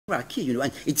hierarchy, you know,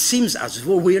 and it seems as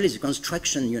though really the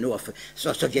construction, you know, of the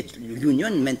Soviet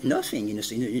Union meant nothing in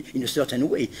a certain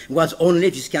way. It was only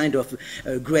this kind of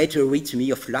greater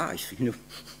rhythm of life, you know.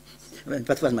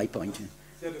 That was my point.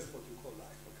 That is what you call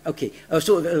life. Okay. No,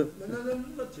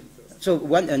 So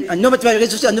one, no, but there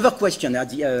is another question at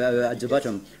the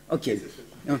bottom. Okay.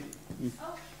 Oh,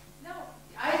 no,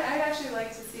 I'd actually like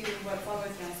to see what Slava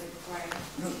was going to say before I...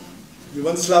 You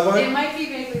want Slava? It might be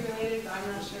vaguely related, but I'm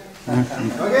not sure.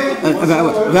 Okay.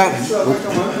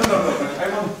 I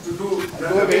want to do,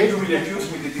 again you will accuse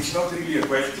me that it's not really a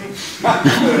question, but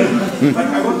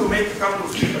I want to make a couple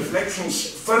of reflections.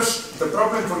 First, the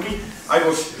problem for me, I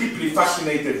was deeply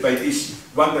fascinated by this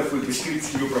wonderful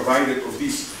description you provided of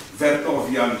this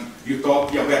Vertovian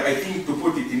utopia, where I think, to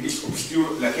put it in this obscure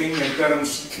Lacanian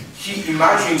terms, he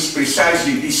imagines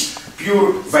precisely this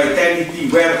pure vitality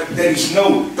where there is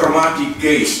no traumatic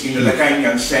gaze in the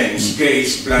Lacanian sense,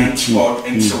 gaze, blind spot,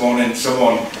 and so on and so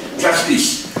on. Just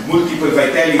this multiple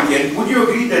vitality. And would you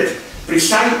agree that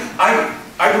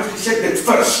I would say that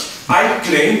first, I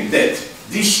claim that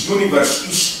this universe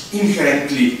is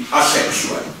inherently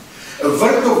asexual.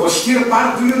 Verto was here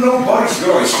part, do you know Boris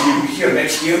Groys, he will be here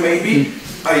next year maybe?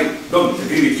 I don't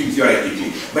agree with him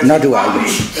theoretically, but he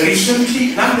published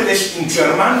recently, nonetheless in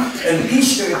German, an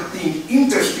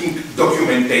interesting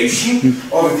documentation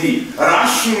of the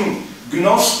Russian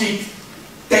Gnostic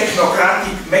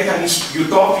technocratic mechanist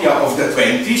utopia of the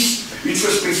 20s, which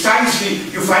was precisely,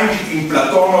 you find it in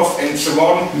Platonov and so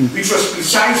on, which was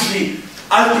precisely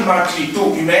ultimately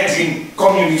to imagine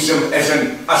communism as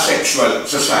an asexual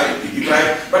society,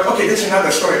 right? But okay, that's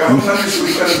another story. I want to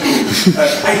return to.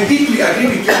 I deeply agree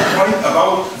with your point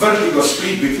about Vertigo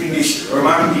split between this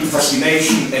romantic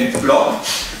fascination and plot.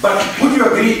 But would you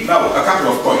agree now? A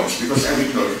couple of points, because I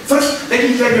will know. First, let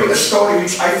me tell you a story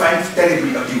which I find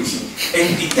terribly amusing,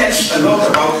 and it tells a lot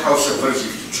about how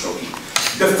subversive Hitchcock is.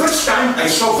 The first time I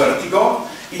saw Vertigo,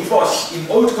 it was in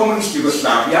old communist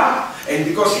Yugoslavia, and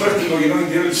because Vertigo, you know, in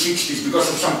the early 60s, because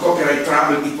of some copyright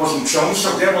trouble, it wasn't shown,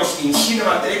 so there was in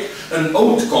Cinematheque an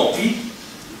old copy,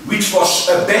 which was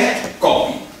a bad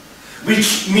copy,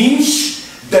 which means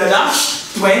the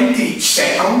last 20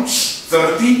 seconds,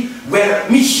 30, were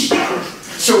missing.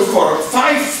 So for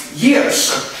 5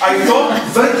 years, I thought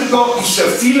Vertigo is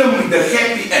a film with a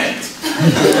happy end.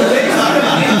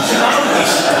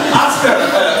 After,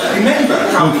 remember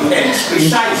how it ends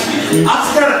precisely.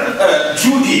 After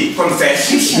Judy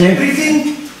confesses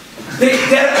everything,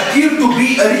 there appeared to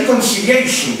be a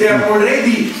reconciliation. There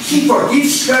already, he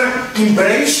forgives her,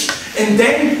 embrace, and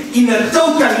then in a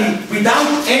totally,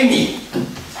 without any,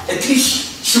 at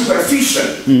least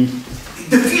superficial,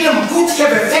 the film could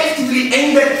have effectively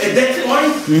ended at that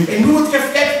point, and we would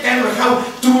have kept kind of how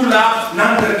true love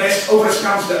nonetheless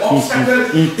overcomes the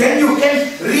obstacle. Then you can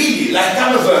really, like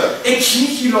kind of a ex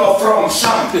nihilo from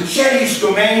some hellish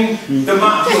domain, the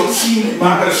obscene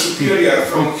mother superior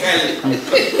from hell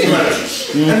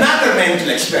emerges. Another mental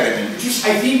experiment, which is,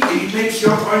 I think, it makes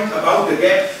your point about the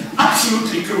gap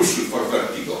absolutely crucial for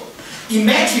Vertigo.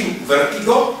 Imagine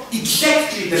Vertigo,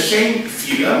 exactly the same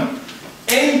film,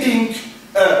 ending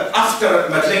after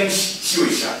Madeleine's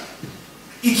suicide.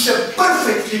 It's a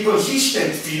perfectly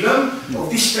consistent film of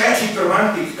this tragic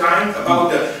romantic kind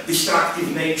about the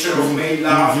destructive nature of male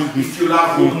love. If you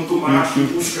love a woman too much, you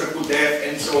push her to death,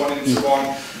 and so on and so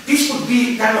on. This would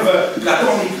be kind of a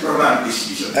Platonic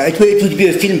romanticism. It would be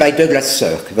a film by Douglas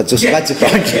Sirk, but that's the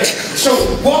point. So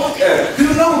what, do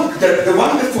you know the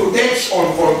wonderful text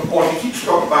on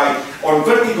Hitchcock on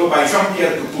Vertigo by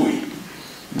Jean-Pierre Dupuy?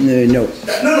 No.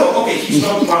 No, okay, he's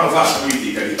not one of us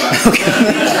politically, but...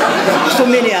 so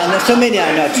many are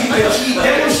not. He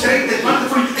demonstrated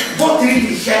wonderfully what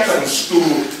really happens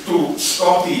to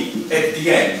Scotty at the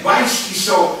end. Why is he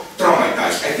so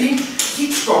traumatized? I think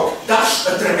Hitchcock does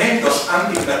a tremendous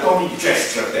anti-Platonic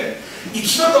gesture then.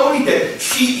 It's not only that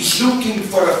she is looking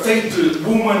for a fatal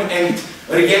woman and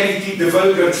reality, the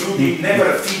vulgar Judy,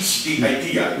 never fits the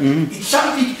ideal. It's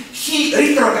something he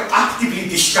retroactively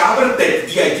discovered that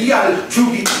the ideal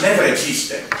Judy never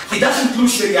existed. He doesn't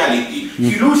lose the reality,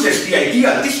 he loses the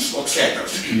ideal. This is what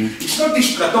shatters him. It's not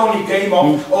this Platonic game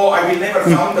of, oh, I will never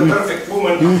find the perfect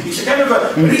woman. It's a kind of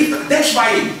a, that's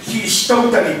why he is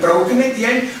totally broken at the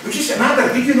end, which is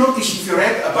another, did you notice if you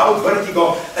read about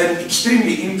Vertigo, an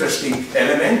extremely interesting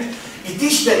element? It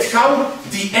is that how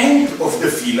the end of the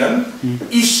film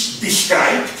is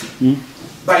described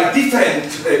by different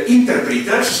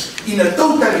interpreters in a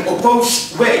totally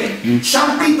opposed way.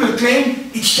 Some people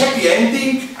claim it's happy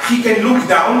ending, he can look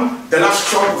down, the last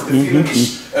shot of the film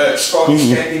is Scott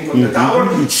standing on the tower,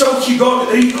 so he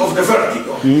got rid of the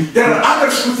vertigo. There are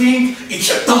others who think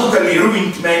it's a totally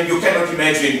ruined man, you cannot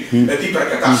imagine a deeper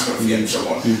catastrophe and so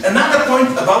on. Another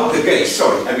point about the gaze,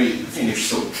 sorry, I will finish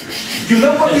soon. You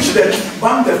know what is the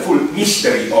wonderful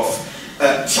mystery of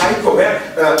Psycho, where,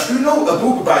 do you know a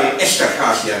book by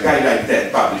Esterhazy, a guy like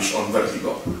that, published on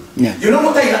Vertigo? Yeah. You know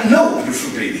what I know? You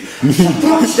should read it. He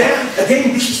proves there,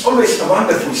 again, this is always a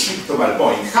wonderful symptomal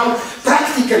point, how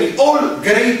practically all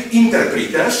great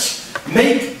interpreters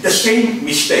make the same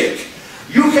mistake.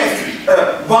 You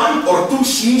have one or two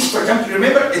scenes, for example,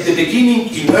 remember at the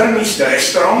beginning in Ernest the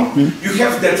restaurant, you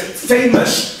have that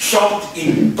famous shot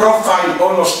in profile,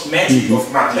 almost magic of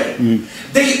Madeleine.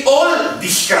 They all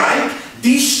describe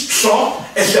this shot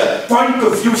as a point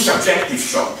of view subjective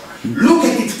shot. Look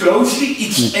at it closely,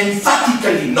 it's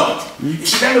emphatically not.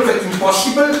 It's kind of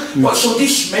impossible, but so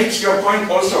this makes your point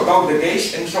also about the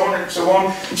gaze and so on and so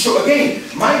on. So again,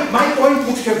 my point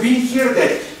would have been here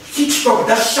that Hitchcock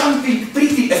does something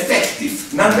pretty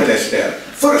effective nonetheless there.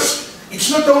 First, it's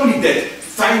not only that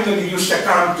finally you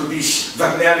succumb to this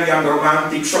Wagnerian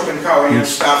romantic Schopenhauerian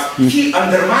stuff, he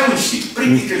undermines it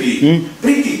pretty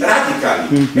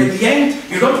radically. At the end,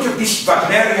 you don't have this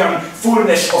Wagnerian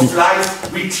fullness of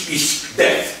life which is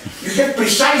death. You have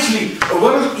precisely a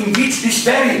world in which this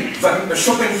very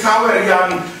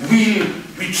Schopenhauerian will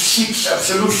which seeks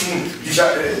absolution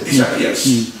disappears.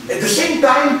 At the same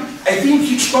time, I think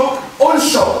Hitchcock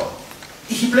also,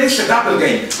 he plays a double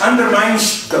game,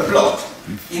 undermines the plot.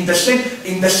 In the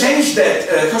sense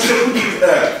that, how should I put it,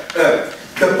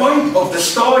 the point of the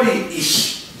story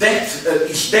is that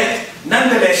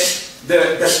nonetheless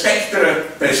the spectre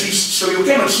persists, so you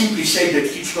cannot simply say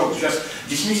that Hitchcock just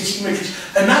dismisses images.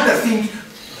 Another thing,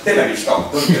 then I will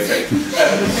stop, don't be afraid.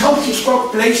 How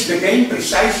Hitchcock plays the game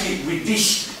precisely with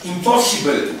this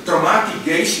impossible traumatic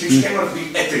gaze which cannot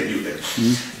be attributed.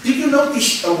 Did you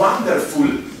notice a wonderful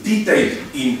detail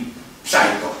in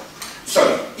Psycho?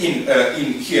 Sorry, in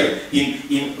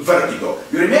Vertigo.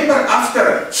 You remember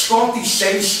after Scotty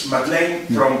saves Madeleine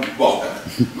from water,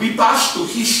 we pass to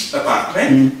his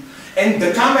apartment and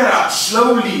the camera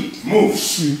slowly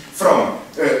moves from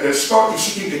Scotty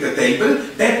sitting at the table,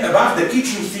 then above the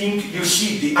kitchen sink you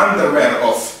see the underwear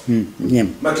of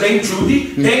Madeleine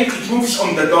Judy, then it moves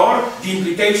on the door, the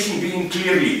implication being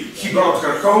clearly he brought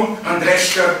her home,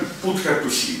 undressed her, put her to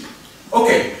sleep.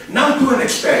 Okay, now do an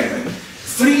experiment.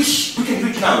 Freeze, we can do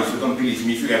it now if you don't believe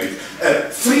me, if you have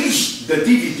it. Freeze the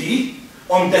DVD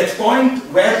on that point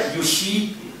where you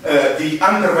see the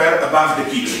underwear above the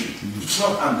kitchen. It's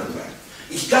not underwear.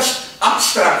 It's just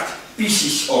abstract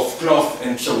pieces of cloth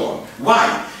and so on.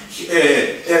 Why?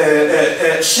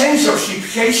 Censorship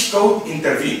Hays Code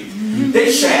intervened.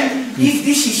 They said, if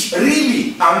this is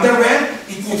really underwear,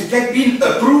 it would have been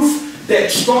a proof that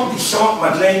Scotty saw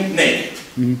Madeleine naked.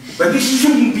 But this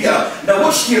shouldn't be a... Now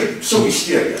what's here so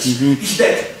mysterious is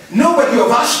that nobody of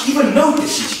us even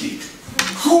notices it.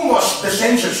 Whom was the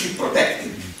censorship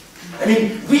protecting? I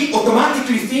mean, we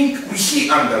automatically think we see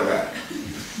underwear.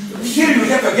 Here you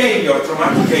have again your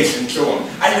traumatic case and so on.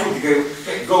 I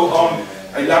could go on,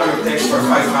 I love your text for 5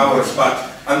 hours, but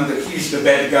he's the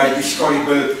bad guy, this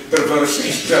horrible, perverse,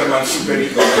 East German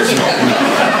super-ego.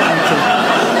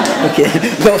 Okay,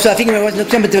 so I think there was no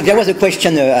time, but there was a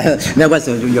question, there was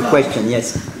your question,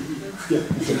 yes. I do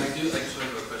actually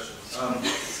have a question.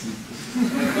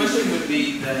 My question would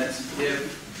be that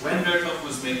if, when Bertolf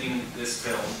was making this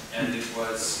film, and it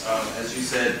was, as you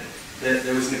said, that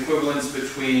there was an equivalence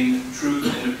between truth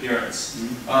and appearance.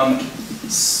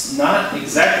 Not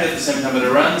exactly at the same time, but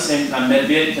around the same time,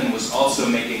 Medvedkin was also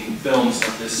making films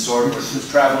of this sort, where he was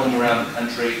traveling around the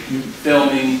country,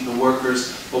 filming the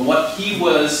workers. But what he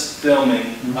was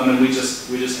filming, and we just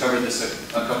covered this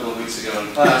a couple of weeks ago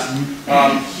in class,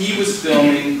 he was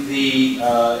filming the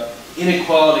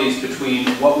inequalities between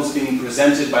what was being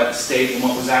presented by the state and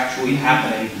what was actually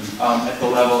happening at the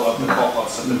level of the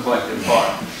kolkhoz, of the collective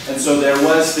farm. And so there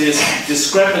was this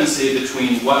discrepancy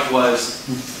between what was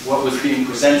being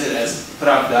presented as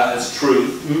pravda, as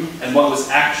truth, and what was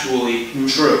actually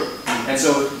true. And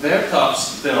so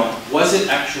Vertov's film, was it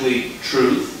actually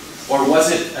truth, or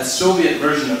was it a Soviet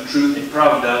version of truth in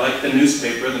Pravda, like the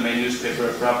newspaper, the main newspaper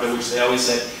of Pravda, which they always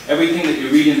said, everything that you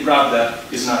read in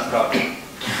Pravda is not Pravda.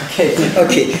 Okay.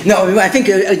 Okay. No, I think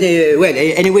well.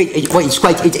 Anyway, it's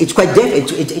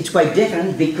quite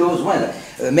different because well,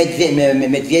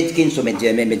 Medvedkin. So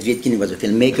Medvedkin was a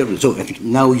filmmaker. So I think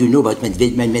now you know about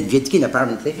Medvedkin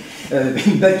apparently.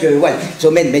 But well, so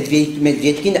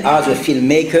Medvedkin as a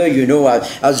filmmaker, you know,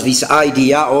 has this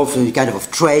idea of kind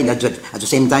of train. At the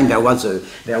same time, there were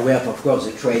of course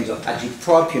the trains of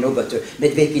agitprop, you know, but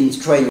Medvedkin's train